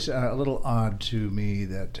was always a little odd to me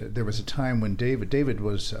that there was a time when David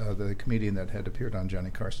was the comedian that had appeared on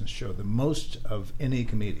Johnny Carson's show the most of any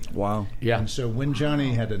comedian. Wow. Yeah. And so when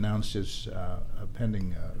Johnny had announced his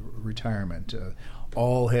pending retirement,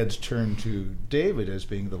 all heads turned to David as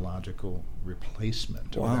being the logical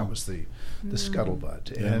replacement. Wow. That was the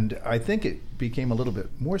scuttlebutt. Yeah. And I think it became a little bit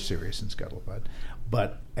more serious in Scuttlebutt,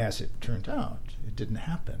 but as it turned out, it didn't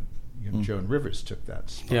happen. You know, Joan Rivers took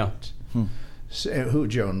that spot. Yeah. Who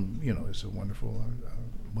Joan, you know, is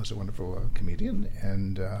was a wonderful comedian,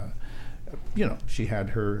 and you know, she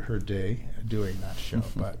had her day doing that show.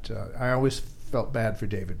 But I always felt bad for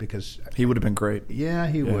David because he would have been great. Yeah,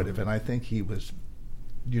 he would have, and I think he was,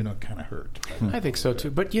 you know, kind of hurt. I think so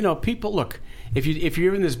too. But you know, people look. If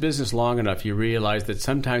you're in this business long enough, you realize that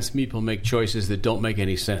sometimes people make choices that don't make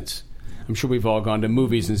any sense. I'm sure we've all gone to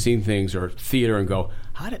movies and seen things or theater and go,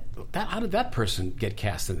 how did that person get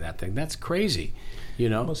cast in that thing? That's crazy, you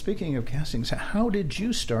know. Well, speaking of castings, how did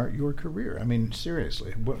you start your career? I mean,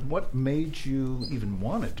 seriously, what made you even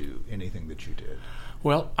want to do anything that you did?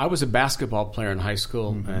 Well, I was a basketball player in high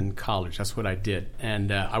school and college. That's what I did.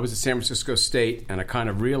 And I was at San Francisco State, and I kind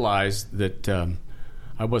of realized that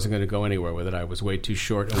I wasn't going to go anywhere with it. I was way too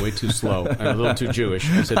short and way too slow and a little too Jewish.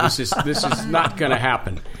 I said, this is not going to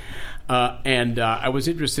happen. And I was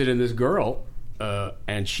interested in this girl,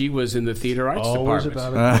 and she was in the theater arts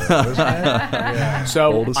department. Yeah.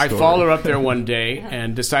 So I followed her up there one day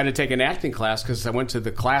and decided to take an acting class because I went to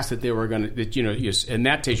the class that they were going to, you know, in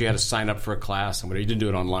that days you had to sign up for a class, and you didn't do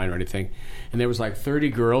it online or anything. And there was like 30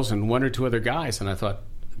 girls and one or two other guys, and I thought,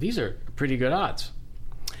 these are pretty good odds.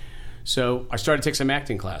 So I started to take some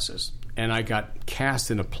acting classes. And I got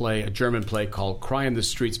cast in a German play called Cry in the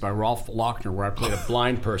Streets by Rolf Lochner, where I played a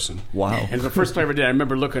blind person. Wow. And the first play I ever did, I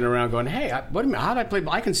remember looking around going, hey, how did I play?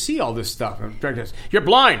 I can see all this stuff. And the director says, you're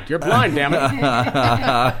blind, damn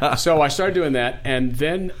it. So I started doing that. And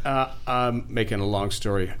then, making a long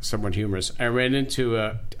story somewhat humorous, I ran into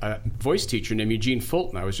a voice teacher named Eugene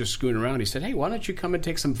Fulton. I was just screwing around. He said, hey, why don't you come and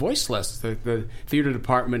take some voice lessons? The theater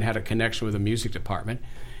department had a connection with the music department.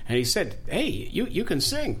 And he said, hey, you can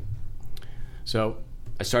sing. So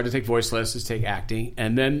I started to take voice lessons, take acting,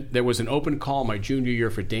 and then there was an open call my junior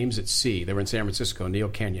year for Dames at Sea. They were in San Francisco, Neil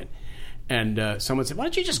Kenyon. And someone said, why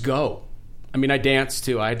don't you just go? I mean, I danced,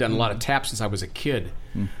 too. I had done a lot of tap since I was a kid.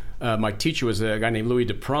 My teacher was a guy named Louis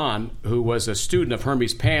Dupron, who was a student of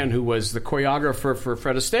Hermes Pan, who was the choreographer for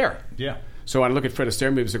Fred Astaire. Yeah. So when I look at Fred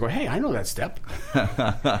Astaire movies, I go, hey, I know that step.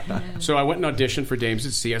 So I went and auditioned for Dames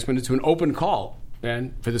at Sea. I went into an open call.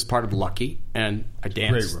 And for this part of Lucky, and I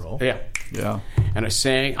danced. Great role. Yeah. And I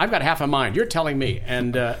sang. I've got half a mind. You're telling me.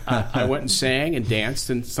 And I went and sang and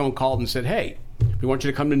danced, and someone called and said, hey, we want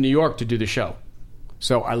you to come to New York to do the show.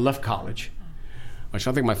 So I left college, which I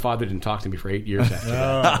don't think my father didn't talk to me for 8 years after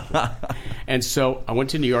that. And so I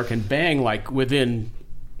went to New York, and bang, within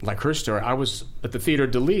her story, I was at the Theater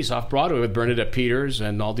de Lys off Broadway with Bernadette Peters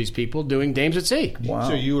and all these people doing Dames at Sea. Wow.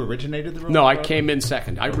 So you originated the role? No, I came in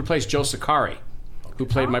second. I replaced Joe Sakari, who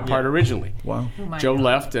played my part originally. Wow. Joe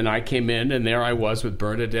left, and I came in, and there I was with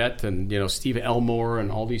Bernadette and Steve Elmore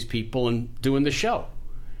and all these people and doing the show.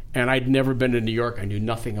 And I'd never been to New York. I knew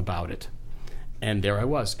nothing about it. And there I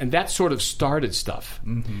was. And that sort of started stuff.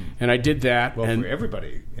 Mm-hmm. And I did that. Well, and for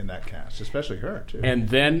everybody in that cast, especially her, too. And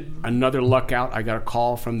then another luck out, I got a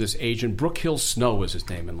call from this agent. Brooke Hill Snow was his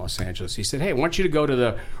name in Los Angeles. He said, hey, I want you to go to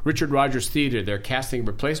the Richard Rogers Theater. They're casting a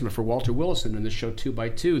replacement for Walter Willison in the show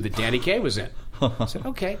 2x2 that Danny Kaye was in. I said,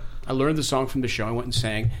 okay. I learned the song from the show. I went and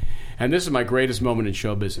sang. And this is my greatest moment in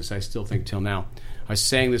show business, I still think till now. I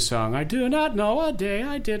sang this song, I do not know a day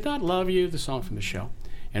I did not love you, the song from the show.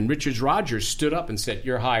 And Richard Rogers stood up and said,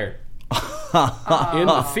 you're hired. In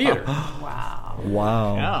the theater.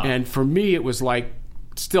 Wow. Yeah. And for me, it was like,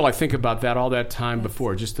 still I think about that all that time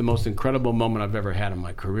before, just the most incredible moment I've ever had in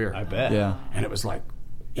my career. I bet. Yeah. And it was like,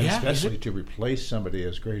 And yeah, especially to replace somebody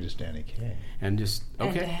as great as Danny Kaye. and just,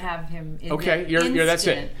 And to okay. have him in Okay, the you're that's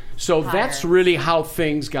it. instant So hire. that's really how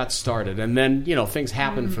things got started. And then, things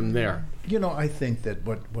happened from there. You know, I think that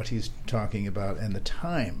what he's talking about and the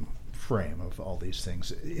time frame of all these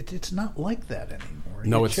things, it's not like that anymore.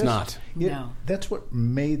 No, it's not. No. That's what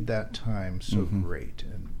made that time so great.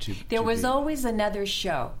 And There was always another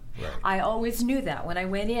show. Right. I always knew that when I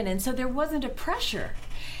went in, and so there wasn't a pressure.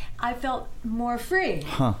 I felt more free.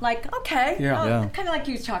 Like, okay, Yeah. kind of like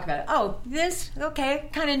you talk about it. Oh, this, okay,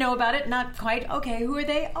 kind of know about it, not quite. Okay, who are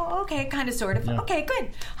they? Oh, okay, kind of, sort of. Yeah. Okay, good.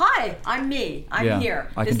 Hi, I'm me. I'm Yeah,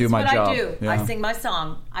 here. I this can do is my what job. I do. Yeah. I sing my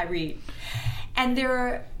song. I read. And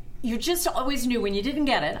you just always knew when you didn't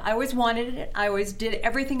get it. I always wanted it. I always did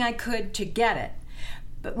everything I could to get it.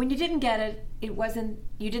 But when you didn't get it,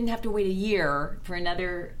 you didn't have to wait a year for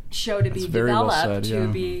another show to be very well developed said, to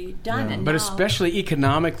yeah. be done. Yeah. And But now, especially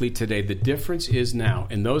economically today, the difference is now,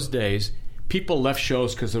 in those days, people left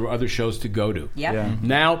shows because there were other shows to go to. Yep. Yeah.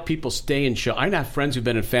 Now people stay in show. I have friends who've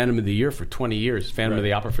been in Phantom of the Year for 20 years, Phantom of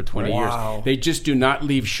the Opera for 20 Wow. years. They just do not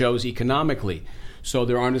leave shows economically. So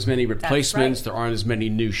there aren't as many replacements. right. There aren't as many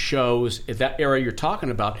new shows. At that era you're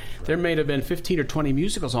talking about, there may have been 15 or 20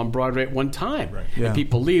 musicals on Broadway at one time. Right. Yeah. And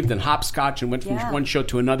people leave, then hopscotch and went from Yeah. one show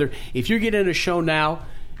to another. If you get in a show now,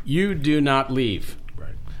 you do not leave.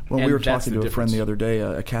 Well, we And were that's talking the to a friend difference. the other day,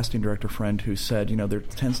 a casting director friend, who said, there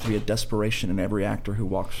tends to be a desperation in every actor who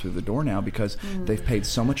walks through the door now because they've paid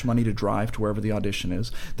so much money to drive to wherever the audition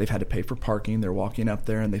is. They've had to pay for parking. They're walking up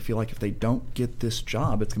there, and they feel like if they don't get this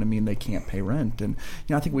job, it's going to mean they can't pay rent. And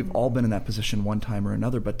I think we've all been in that position one time or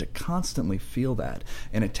another, but to constantly feel that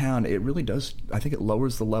in a town, it really does. I think it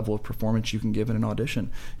lowers the level of performance you can give in an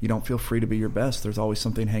audition. You don't feel free to be your best. There's always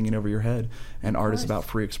something hanging over your head, and art is about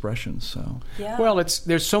free expression. So. Yeah. Well,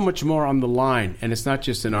 there's so much more on the line, and it's not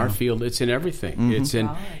just in our field; it's in everything.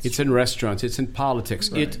 Mm-hmm. It's in restaurants, it's in politics.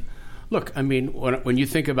 Look, I mean, when you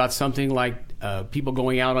think about something like people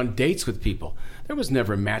going out on dates with people, there was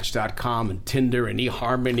never Match.com and Tinder and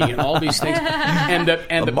eHarmony and all these things, and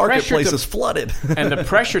the marketplace pressure is flooded, and the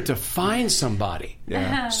pressure to find somebody.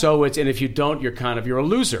 Yeah. So and if you don't, you're a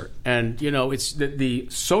loser, and it's the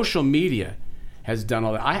social media has done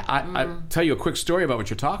all that. I tell you a quick story about what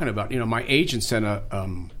you're talking about. My agent sent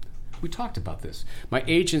we talked about this. My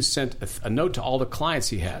agent sent a note to all the clients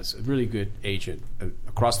he has, a really good agent,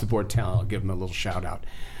 across the board talent. I'll give him a little shout out.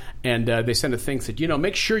 And they sent a thing that said,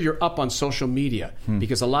 make sure you're up on social media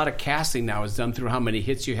because a lot of casting now is done through how many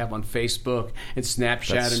hits you have on Facebook and Snapchat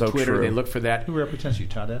That's and so Twitter. true. They look for that. Who represents you,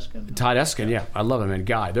 Todd Eskin? Todd Eskin, yeah. I love him, and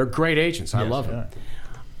Guy. They're great agents. I love them.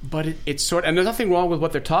 But it's sort of, and there's nothing wrong with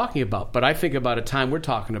what they're talking about, but I think about a time we're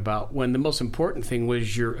talking about when the most important thing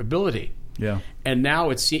was your ability. Yeah. And now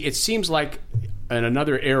it seems like in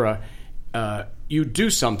another era, you do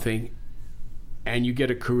something and you get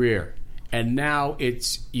a career. And now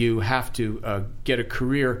you have to get a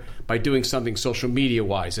career by doing something social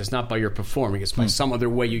media-wise. It's not by your performing. It's by some other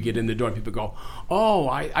way you get in the door. And people go, oh,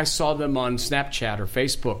 I saw them on Snapchat or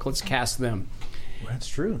Facebook. Let's cast them. Well, that's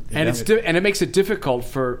true. And it makes it difficult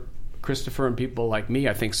for Christopher and people like me,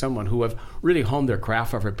 I think, someone who have really honed their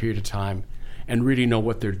craft over a period of time and really know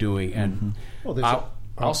what they're doing. And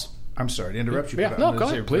I'm sorry to interrupt you, Yeah, but no, I'm go going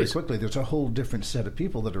to say ahead, very please. quickly, there's a whole different set of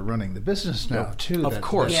people that are running the business now, too. Of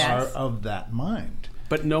course. that Yes. are of that mind.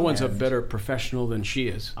 But no one's a better professional than she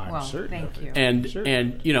is. I'm Well, certain thank of you. it.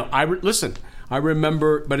 And listen, I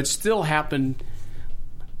remember, but it still happened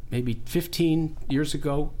maybe 15 years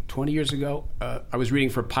ago, 20 years ago. I was reading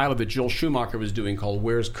for a pilot that Joel Schumacher was doing called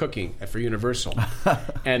Where's Cooking for Universal.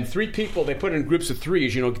 And 3 people, they put in groups of 3,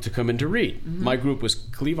 as you know, to come in to read. Mm-hmm. My group was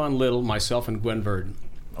Cleavon Little, myself, and Gwen Verdon.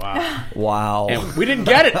 Wow. And we didn't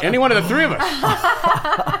get it, any one of the 3 of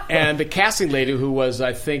us. And the casting lady, who was,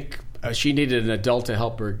 I think, she needed an adult to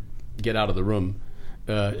help her get out of the room.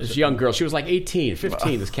 This young girl, she was like 18,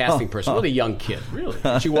 15, this casting person, really young kid. Really.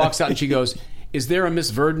 She walks out and she goes, is there a Miss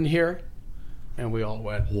Verdon here? And we all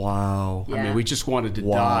went, Wow. I mean, we just wanted to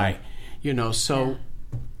Wow. die. So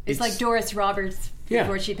it's like Doris Roberts.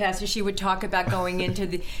 Before she passed, she would talk about going into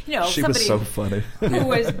the, she somebody was so funny.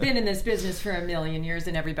 who has been in this business for a million years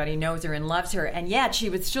and everybody knows her and loves her, and yet she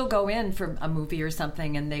would still go in for a movie or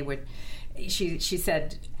something, and they would. She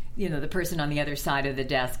said, the person on the other side of the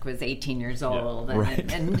desk was 18 years old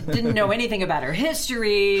and didn't know anything about her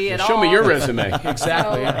history at all. Show me your resume. Exactly.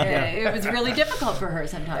 So, it was really difficult for her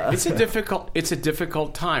sometimes. It's a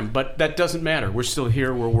difficult time, but that doesn't matter. We're still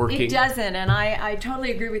here. We're working. It doesn't, and I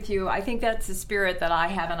totally agree with you. I think that's the spirit that I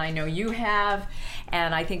have, and I know you have,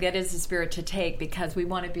 and I think that is the spirit to take, because we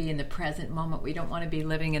want to be in the present moment. We don't want to be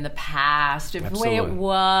living in the past of the way it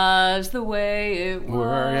was.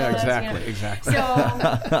 Yeah, exactly.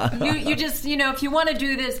 So you just, if you want to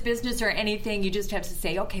do this business or anything, you just have to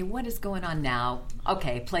say, okay, what is going on now?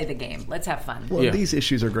 Okay, play the game. Let's have fun. Well, these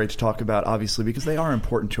issues are great to talk about, obviously, because they are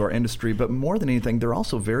important to our industry, but more than anything, they're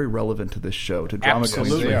also very relevant to this show, to Drama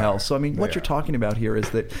Queens from Hell. So, what you're talking about here is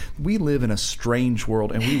that we live in a strange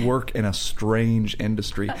world, and we work in a strange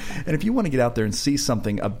industry. And if you want to get out there and see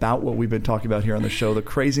something about what we've been talking about here on the show, the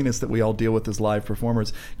craziness that we all deal with as live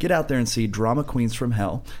performers, get out there and see Drama Queens from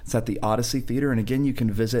Hell. It's at the Odyssey Theater, and again, you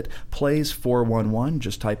can visit Plays 411.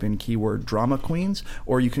 Just type in keyword Drama Queens,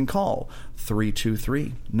 or you can call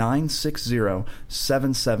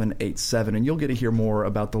 323-960-7787, and you'll get to hear more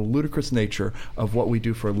about the ludicrous nature of what we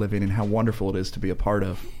do for a living and how wonderful it is to be a part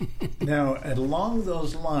of. Now, along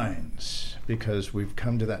those lines, because we've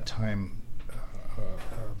come to that time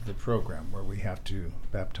of the program where we have to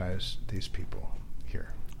baptize these people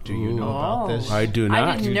here. Do you know about this? I do not.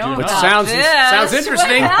 I didn't know about sounds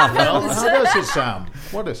interesting. Well, how does it sound?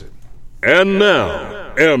 What is it? And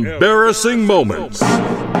now, embarrassing moments.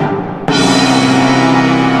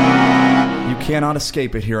 You cannot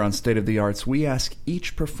escape it here on State of the Arts. We ask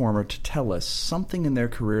each performer to tell us something in their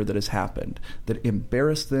career that has happened that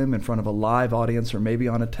embarrassed them in front of a live audience or maybe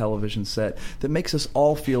on a television set, that makes us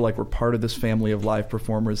all feel like we're part of this family of live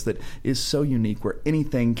performers that is so unique, where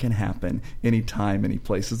anything can happen, anytime, any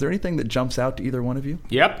place. Is there anything that jumps out to either one of you?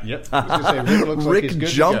 Yep. I was gonna say, Rick looks like he's good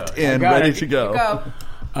jumped to go. in, ready to go.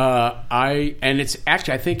 I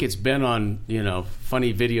think it's been on,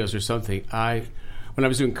 funny videos or something. When I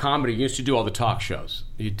was doing comedy, I used to do all the talk shows.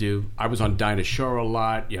 I was on Dinah Shore a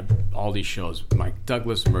lot. All these shows. Mike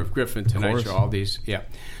Douglas, Merv Griffin, Tonight Show, all these. Yeah.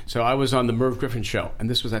 So I was on the Merv Griffin show, and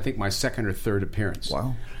this was, I think, my second or third appearance.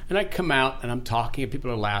 Wow. And I come out, and I'm talking, and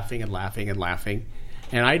people are laughing and laughing and laughing.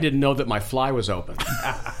 And I didn't know that my fly was open.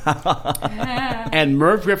 And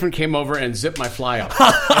Merv Griffin came over and zipped my fly up.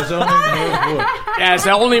 As only Merv would. As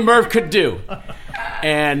only Merv could do.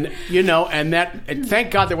 And, and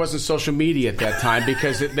thank God there wasn't social media at that time,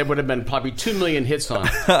 because there would have been probably 2 million hits on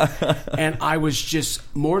it. And I was just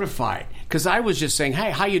mortified, because I was just saying,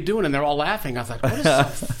 hey, how you doing? And they're all laughing. I was like, what is so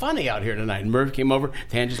funny out here tonight? And Merv came over,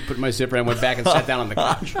 the hand just put my zipper, and went back and sat down on the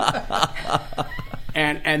couch.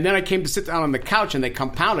 And then I came to sit down on the couch, and they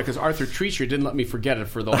compounded, because Arthur Treacher didn't let me forget it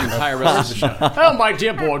for the entire rest of the show. Oh, my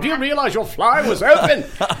dear boy, do you realize your fly was open?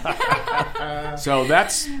 So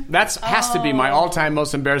that's has to be my all-time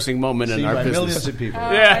most embarrassing moment in our business. Millions of people.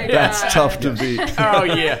 That's tough to beat. Oh,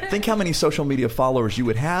 yeah. Think how many social media followers you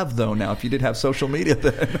would have, though, now, if you did have social media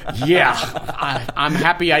then. Yeah. I'm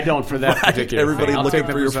happy I don't for that particular Everybody thing. looking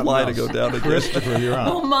for your fly to go down. Christopher, you're on.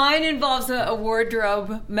 Well, mine involves a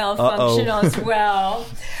wardrobe malfunction as well.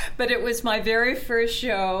 But it was my very first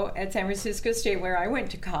show at San Francisco State, where I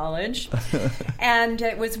went to college. And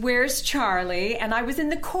it was Where's Charlie? And I was in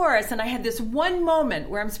the chorus, and I had this one moment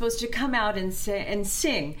where I'm supposed to come out and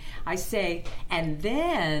sing. I say, and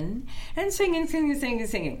then, and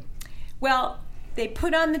singing. Well, they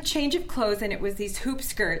put on the change of clothes, and it was these hoop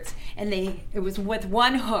skirts, and it was with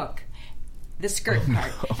one hook. The skirt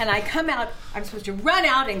part. And I come out, I'm supposed to run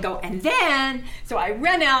out and go, and then, so I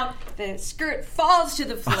run out, the skirt falls to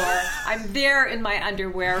the floor, I'm there in my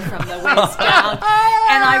underwear from the waist down,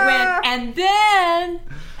 and I went, and then,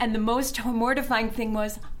 and the most mortifying thing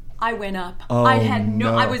was, I went up. I had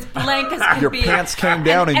no, I was blank as could be. Your pants came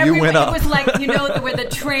down and you went up. It was like, where the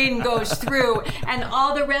train goes through, and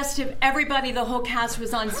all the rest of everybody, the whole cast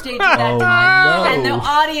was on stage at that time, and the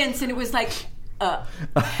audience, and it was like,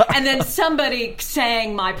 and then somebody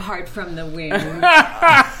sang my part from the wings.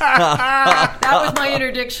 That was my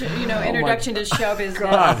introduction to show business.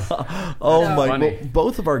 God. Oh my! Well,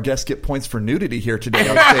 both of our guests get points for nudity here today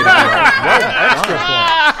on State of the Arts. Extra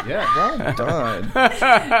points. Yeah, well done. Those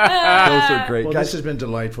are great. Well, guys, this has been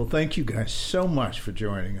delightful. Thank you guys so much for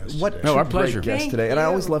joining us. What today. our pleasure. Great guests today. And I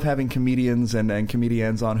always love having comedians and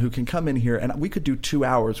comedians on who can come in here, and we could do 2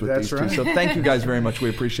 hours with That's these right. two. So thank you guys very much. We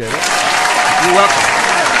appreciate it. You're welcome.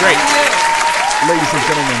 Great. Ladies and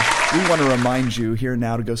gentlemen, We want to remind you here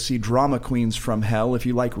now to go see Drama Queens from Hell. If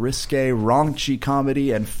you like risque, raunchy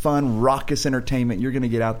comedy and fun, raucous entertainment, you're going to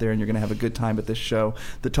get out there and you're going to have a good time at this show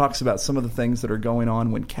that talks about some of the things that are going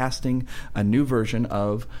on when casting a new version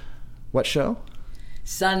of what show?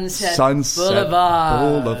 Sunset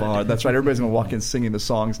Boulevard. That's right. Everybody's going to walk in singing the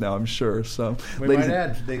songs now, I'm sure. So, we might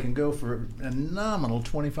add, they can go for a nominal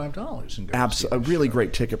 $25 and go see really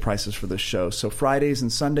great ticket prices for this show. So Fridays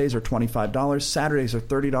and Sundays are $25. Saturdays are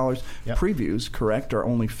 $30. Yep. Previews, correct, are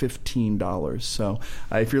only $15. So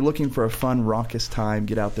if you're looking for a fun, raucous time,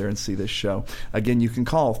 get out there and see this show. Again, you can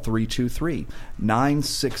call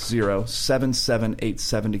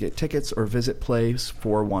 323-960-7787 to get tickets or visit Plays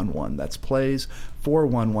 411. That's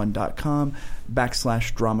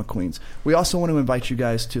Plays411.com/Drama Queens. We also want to invite you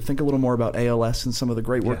guys to think a little more about ALS and some of the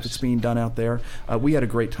great work that's being done out there. We had a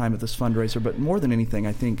great time at this fundraiser, but more than anything,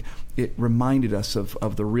 I think it reminded us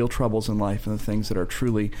of the real troubles in life and the things that are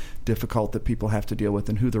truly difficult that people have to deal with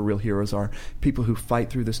and who the real heroes are. People who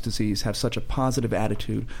fight through this disease have such a positive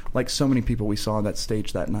attitude, like so many people we saw on that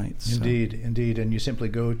stage that night. So. Indeed. And you simply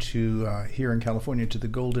go to, here in California, to the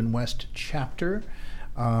Golden West chapter,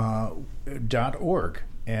 .org,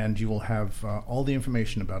 and you will have all the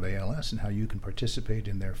information about ALS and how you can participate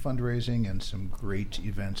in their fundraising and some great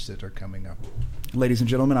events that are coming up. Ladies and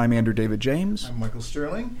gentlemen, I'm Andrew David James. I'm Michael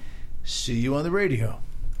Sterling. See you on the radio.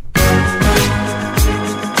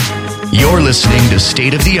 You're listening to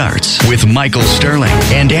State of the Arts with Michael Sterling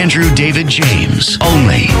and Andrew David James,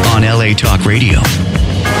 only on LA Talk Radio.